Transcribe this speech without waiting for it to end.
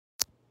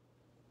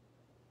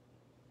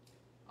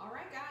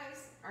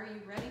Are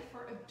you ready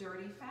for a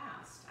dirty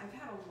fast? I've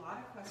had a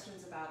lot of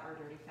questions about our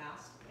dirty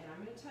fast, and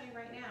I'm going to tell you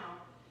right now,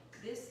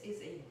 this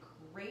is a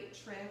great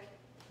trick.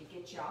 It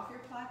gets you off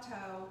your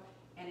plateau,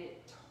 and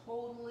it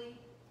totally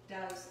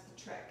does the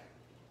trick.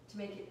 To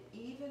make it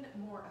even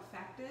more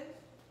effective,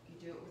 you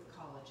do it with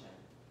collagen.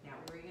 Now,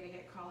 where are you going to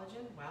get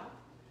collagen? Well,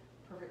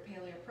 Perfect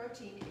Paleo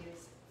Protein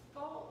is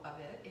full of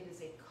it. It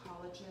is a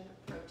collagen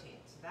protein,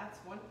 so that's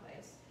one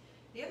place.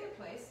 The other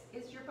place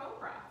is your bone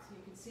broth. So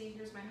you can see,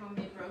 here's my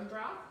homemade bone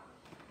broth.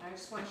 I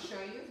just want to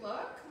show you,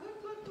 look.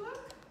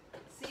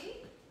 See?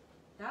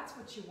 That's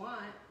what you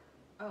want.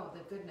 Oh, the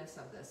goodness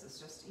of this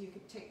is just, you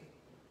could take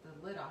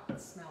the lid off and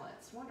smell it.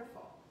 It's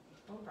wonderful.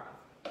 Bone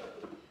broth.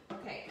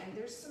 Okay, and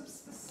there's some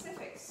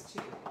specifics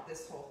to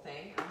this whole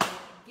thing. I'm going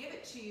to give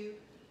it to you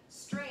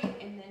straight,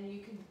 and then you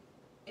can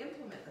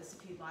implement this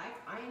if you'd like.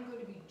 I am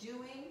going to be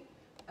doing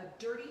a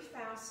dirty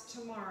fast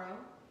tomorrow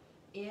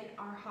in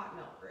our hot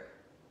melt group,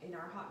 in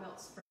our hot melt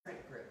sprint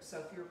group.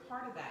 So if you're a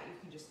part of that, you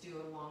can just do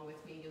it along with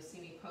me. You'll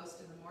see me post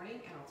in the morning,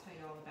 and I'll tell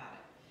you all about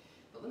it.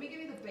 But let me give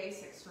you the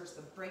basics first,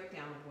 the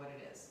breakdown of what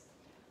it is.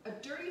 A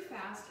dirty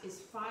fast is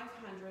 500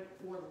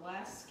 or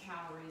less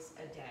calories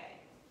a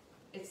day.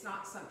 It's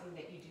not something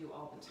that you do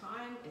all the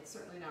time. It's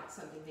certainly not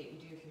something that you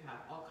do if you have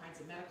all kinds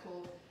of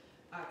medical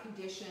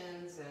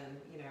conditions and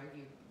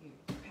you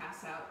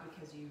pass out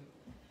because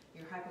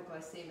you're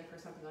hypoglycemic or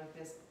something like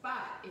this.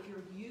 But if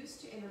you're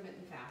used to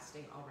intermittent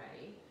fasting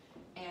already,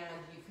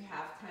 and you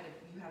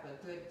have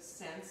a good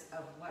sense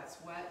of what's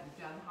what, you've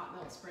done hot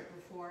melt sprint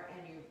before,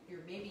 and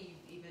you've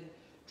even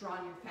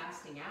drawn your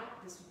fasting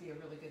out, this would be a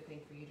really good thing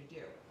for you to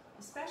do,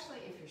 especially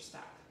if you're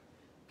stuck.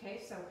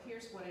 Okay, so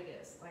here's what it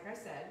is. Like I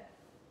said,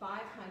 500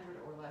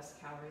 or less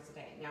calories a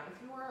day. Now,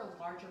 if you are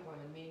a larger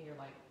woman, meaning you're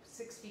like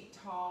 6 feet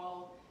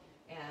tall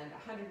and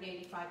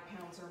 185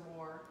 pounds or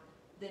more,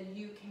 then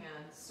you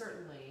can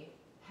certainly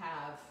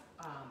have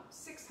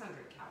 600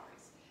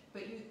 calories.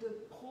 But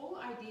the whole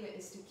idea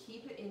is to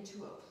keep it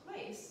into a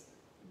place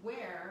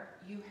where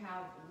you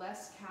have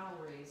less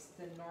calories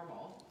than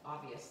normal,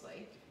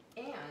 obviously,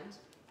 and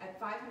at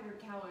 500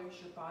 calories,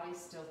 your body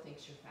still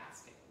thinks you're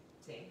fasting.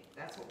 See,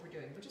 that's what we're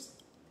doing. We're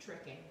just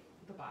tricking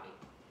the body.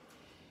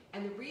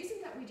 And the reason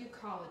that we do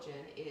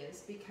collagen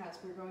is because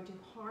we're going to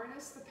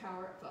harness the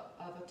power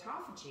of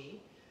autophagy,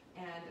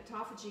 and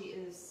autophagy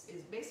is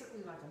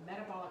basically like a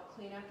metabolic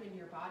cleanup in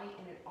your body,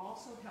 and it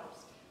also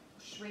helps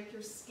shrink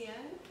your skin,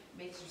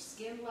 makes your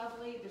skin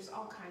lovely. There's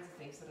all kinds of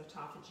things that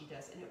autophagy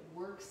does, and it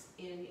works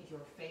in your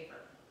favor.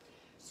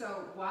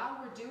 So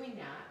while we're doing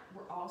that,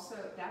 we're also,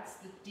 that's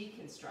the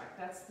deconstruct,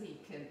 that's the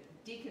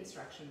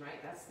deconstruction, right?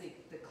 That's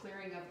the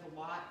clearing of the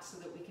lot so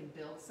that we can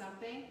build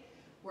something.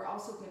 We're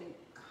also going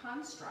to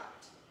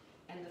construct,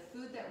 and the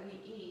food that we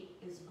eat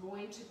is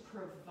going to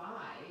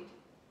provide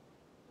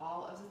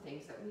all of the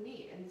things that we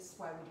need, and this is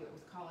why we do it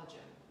with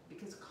collagen,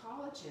 because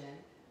collagen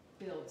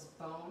builds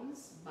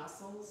bones,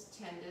 muscles,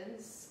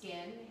 tendons,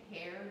 skin,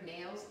 hair,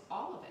 nails,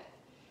 all of it,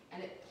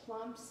 and it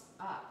plumps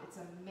up. It's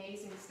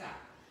amazing stuff.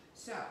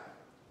 So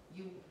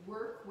you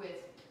work with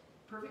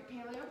Perfect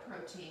Paleo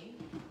Protein,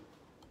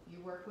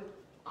 you work with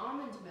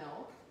almond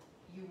milk,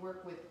 you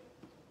work with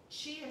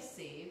chia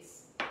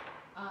seeds,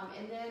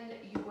 and then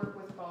you work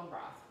with bone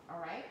broth, all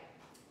right?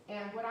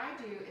 And what I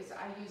do is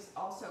I use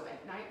also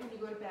at night when you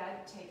go to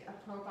bed, take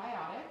a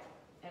probiotic,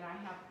 and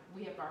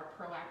we have our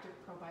proactive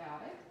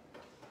probiotic.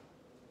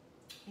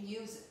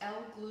 Use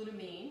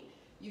L-glutamine.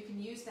 You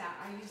can use that.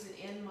 I use it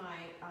in my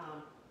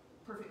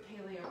Perfect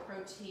Paleo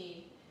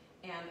Protein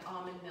and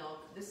almond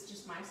milk. This is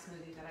just my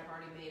smoothie that I've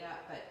already made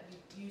up, but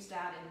you use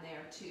that in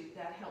there too.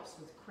 That helps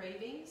with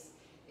cravings.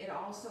 It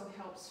also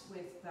helps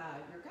with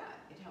your gut.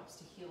 It helps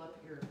to heal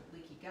up your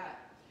leaky gut.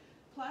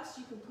 Plus,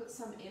 you can put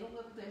some in a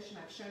little dish, and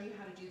I've shown you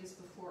how to do this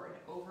before and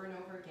over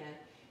again,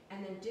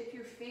 and then dip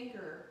your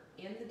finger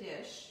in the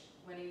dish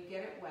when you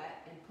get it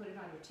wet and put it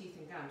on your teeth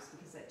and gums,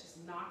 because that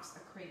just knocks a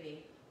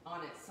craving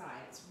on its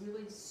side. It's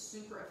really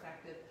super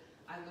effective.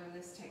 I learned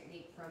this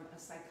technique from a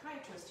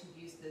psychiatrist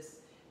who used this.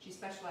 She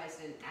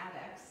specialized in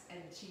addicts, and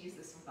she used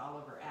this with all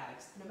of her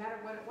addicts, no matter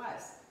what it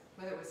was,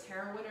 whether it was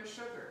heroin or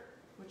sugar,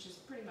 which is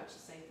pretty much the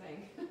same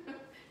thing.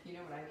 You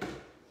know what I mean.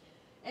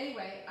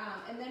 Anyway,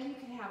 and then you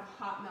can have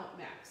hot melt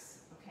mix,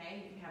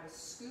 okay? You can have a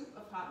scoop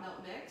of hot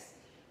melt mix.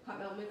 Hot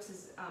melt mix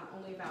is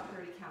only about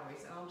 30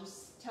 calories, and I'll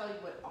just tell you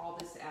what all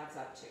this adds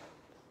up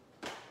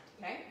to.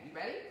 Okay, you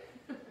ready?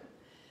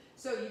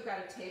 So you've got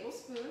a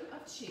tablespoon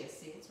of chia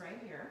seeds right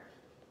here,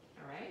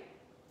 all right?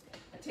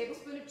 A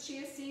tablespoon of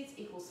chia seeds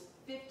equals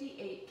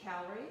 58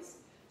 calories.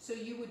 So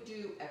you would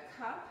do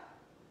a cup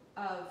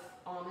of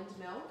almond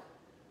milk,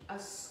 a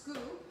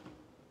scoop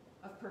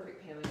of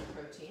Perfect Paleo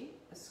Protein,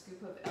 a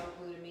scoop of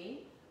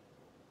L-glutamine,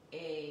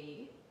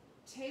 a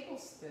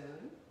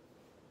tablespoon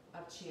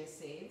of chia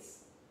seeds,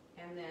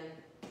 and then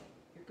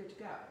you're good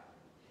to go.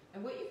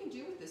 And what you can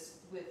do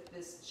with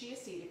this chia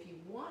seed, if you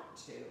want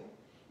to,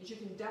 is you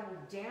can double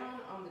down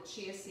on the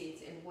chia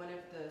seeds in one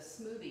of the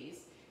smoothies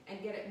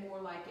and get it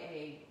more like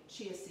a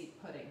chia seed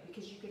pudding,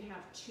 because you can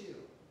have 2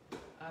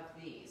 of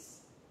these,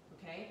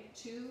 okay?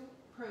 2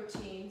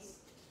 proteins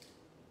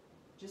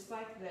just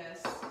like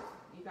this.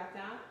 You got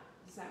that?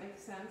 Does that make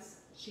sense?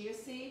 Chia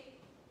seed,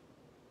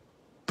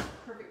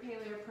 perfect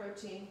paleo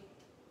protein,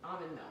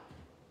 almond milk.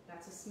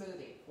 That's a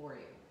smoothie for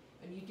you.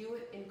 And you do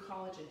it in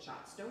collagen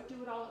shots. Don't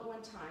do it all at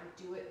one time.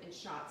 Do it in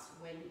shots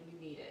when you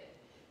need it.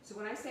 So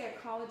when I say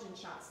a collagen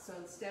shot, so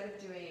instead of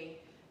doing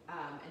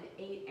an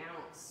 8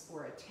 ounce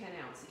or a 10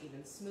 ounce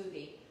even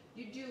smoothie,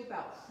 you do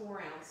about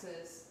 4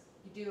 ounces,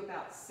 you do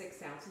about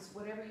 6 ounces,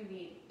 whatever you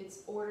need. It's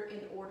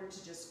in order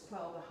to just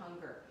quell the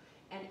hunger.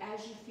 And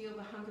as you feel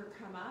the hunger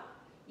come up,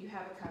 you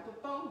have a cup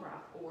of bone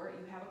broth, or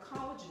you have a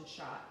collagen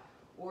shot,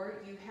 or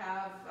you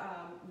have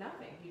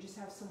nothing. You just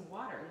have some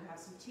water, you have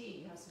some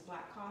tea, you have some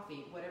black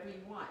coffee, whatever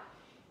you want.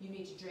 You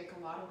need to drink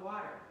a lot of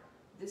water.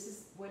 This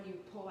is when you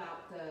pull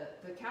out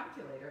the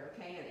calculator,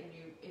 okay? And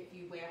if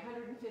you weigh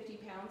 150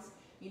 pounds,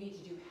 you need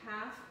to do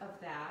half of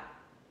that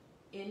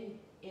in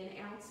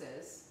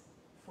ounces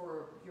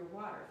for your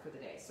water for the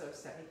day. So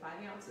 75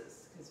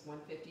 ounces, because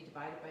 150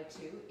 divided by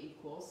 2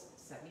 equals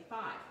 75.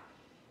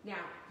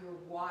 Now, your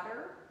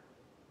water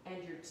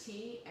and your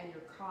tea and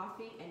your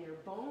coffee and your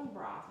bone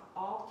broth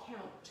all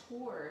count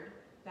toward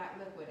that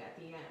liquid at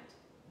the end,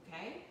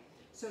 okay?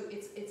 So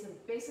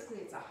basically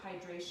it's a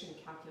hydration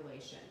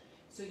calculation.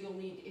 So you'll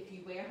need, if you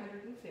weigh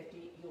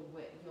 150,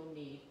 you'll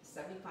need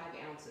 75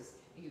 ounces.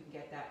 You can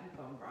get that in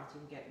bone broth.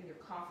 You can get it in your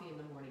coffee in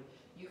the morning.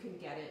 You can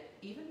get it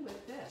even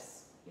with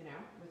this, you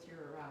know, with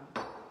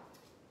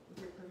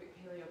your perfect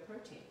paleo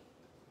protein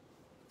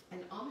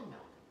and almond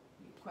milk.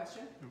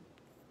 Question?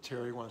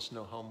 Terry wants to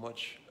know how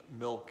much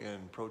milk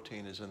and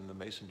protein is in the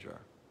mason jar.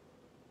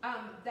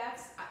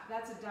 That's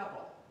a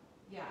double.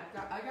 Yeah,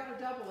 I got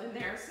a double in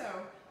there. So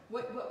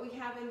what we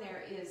have in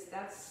there is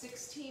that's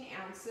 16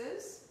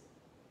 ounces,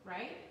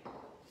 right?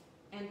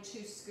 And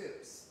 2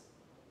 scoops.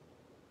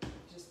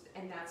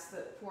 And that's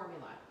the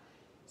formula.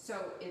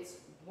 So it's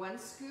 1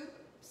 scoop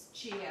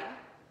chia,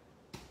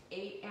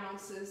 8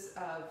 ounces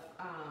of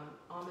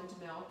almond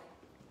milk,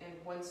 and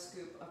 1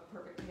 scoop of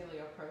perfect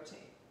paleo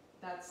protein.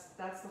 That's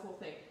the whole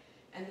thing.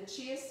 And the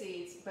chia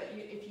seeds, but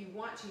if you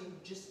want to,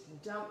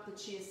 just dump the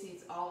chia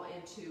seeds all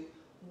into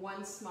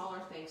one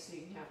smaller thing so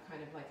you can have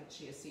kind of like a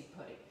chia seed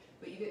pudding.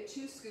 But you get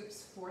 2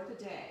 scoops for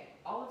the day.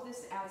 All of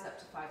this adds up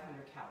to 500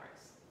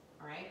 calories,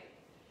 all right?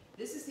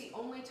 This is the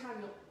only time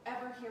you'll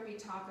ever hear me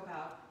talk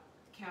about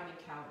counting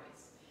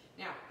calories.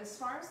 Now, as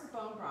far as the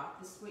bone broth,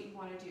 this is what you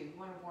want to do. You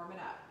want to warm it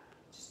up.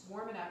 Just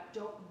warm it up.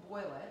 Don't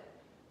boil it.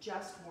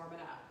 Just warm it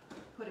up.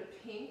 Put a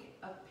pink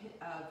of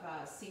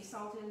sea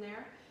salt in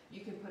there.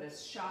 You can put a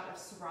shot of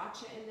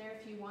sriracha in there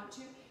if you want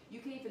to. You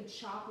can even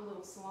chop a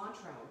little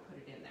cilantro and put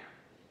it in there.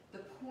 The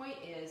point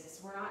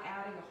is we're not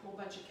adding a whole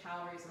bunch of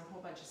calories and a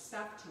whole bunch of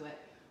stuff to it.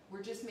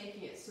 We're just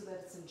making it so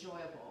that it's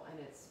enjoyable and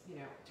it's, you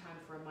know, time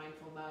for a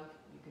mindful mug.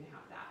 You can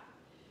have that.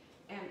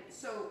 And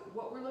so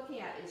what we're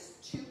looking at is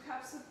 2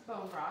 cups of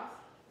bone broth,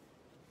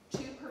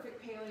 2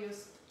 perfect paleo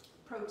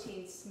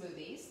protein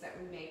smoothies that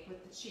we make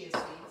with the chia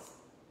seeds.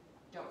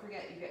 Don't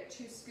forget, you get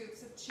 2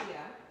 scoops of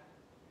chia,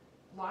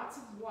 lots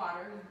of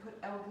water. You can put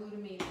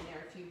L-glutamine in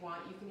there if you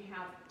want. You can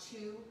have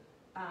 2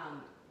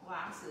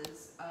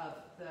 glasses of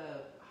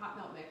the hot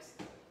melt mix.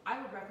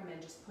 I would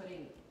recommend just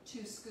putting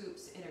 2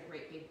 scoops in a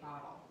great big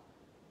bottle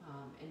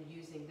and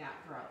using that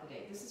throughout the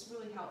day. This is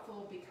really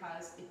helpful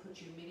because it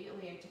puts you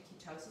immediately into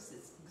ketosis.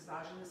 It's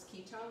exogenous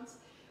ketones.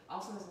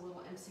 Also has a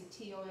little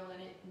MCT oil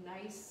in it.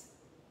 Nice,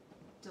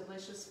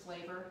 delicious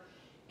flavor.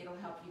 It'll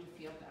help you to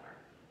feel better.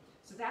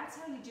 So that's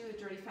how you do a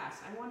dirty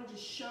fast. I wanted to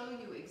show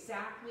you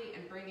exactly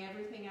and bring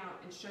everything out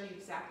and show you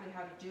exactly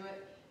how to do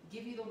it,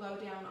 give you the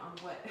lowdown on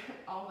what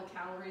all the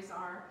calories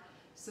are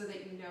so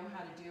that you know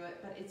how to do it.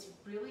 But it's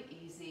really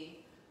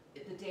easy.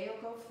 The day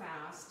will go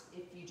fast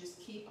if you just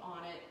keep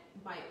on it.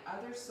 My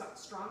other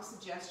strong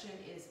suggestion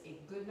is a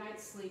good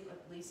night's sleep,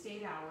 at least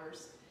 8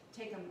 hours.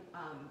 Take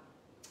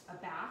a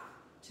bath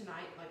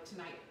tonight, like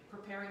tonight,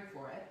 preparing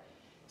for it.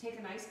 Take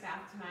a nice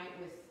bath tonight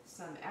with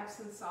some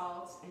Epsom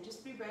salts and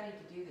just be ready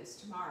to do this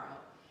tomorrow.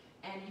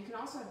 And you can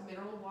also have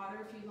mineral water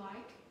if you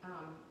like.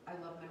 I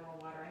love mineral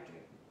water. I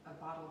drink a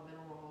bottle of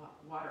mineral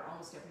water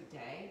almost every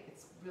day.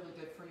 It's really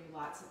good for you.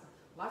 Lots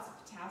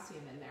of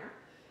potassium in there.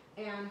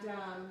 And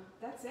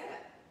that's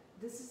it.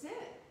 This is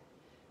it.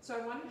 So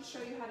I wanted to show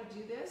you how to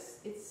do this.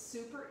 It's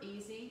super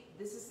easy.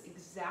 This is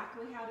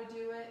exactly how to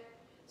do it.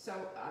 So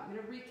I'm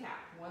going to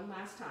recap one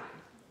last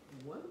time.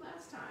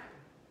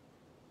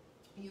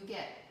 You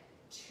get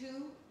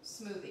 2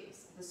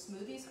 smoothies. The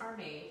smoothies are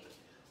made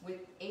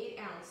with 8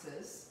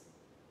 ounces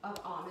of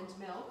almond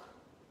milk,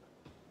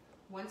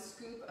 1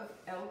 scoop of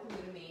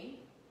L-glutamine,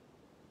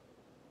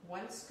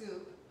 1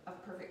 scoop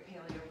of perfect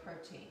paleo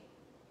protein,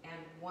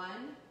 and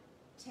 1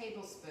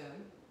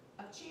 tablespoon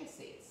of chia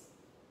seeds.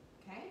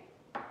 Okay?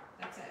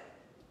 That's it.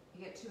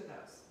 You get 2 of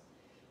those.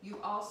 You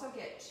also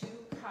get 2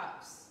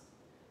 cups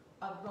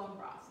of bone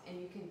broth, and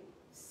you can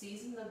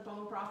season the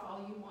bone broth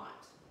all you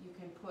want. You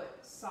can put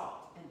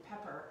salt and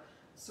pepper,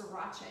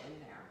 sriracha in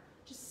there.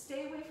 Just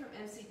stay away from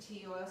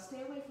MCT oil.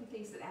 Stay away from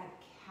things that add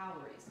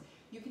calories.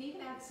 You can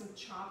even add some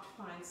chopped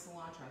fine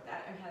cilantro.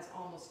 That has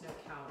almost no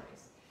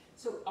calories.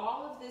 So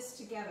all of this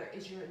together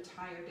is your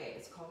entire day.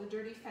 It's called a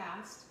dirty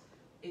fast.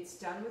 It's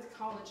done with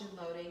collagen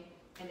loading,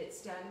 and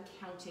it's done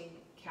counting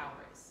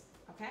calories,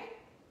 okay?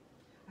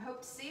 I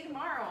hope to see you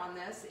tomorrow on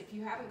this. If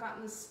you haven't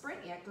gotten the sprint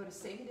yet, go to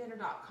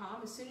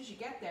savingdinner.com. As soon as you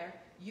get there,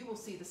 you will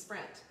see the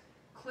sprint.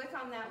 Click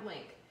on that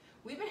link.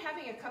 We've been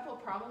having a couple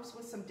of problems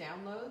with some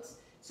downloads,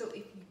 so if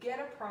you get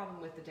a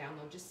problem with the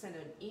download, just send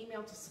an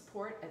email to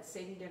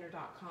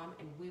support@savingdinner.com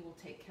and we will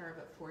take care of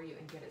it for you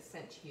and get it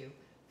sent to you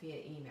via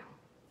email.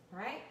 All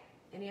right?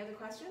 Any other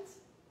questions?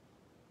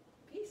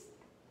 Peace.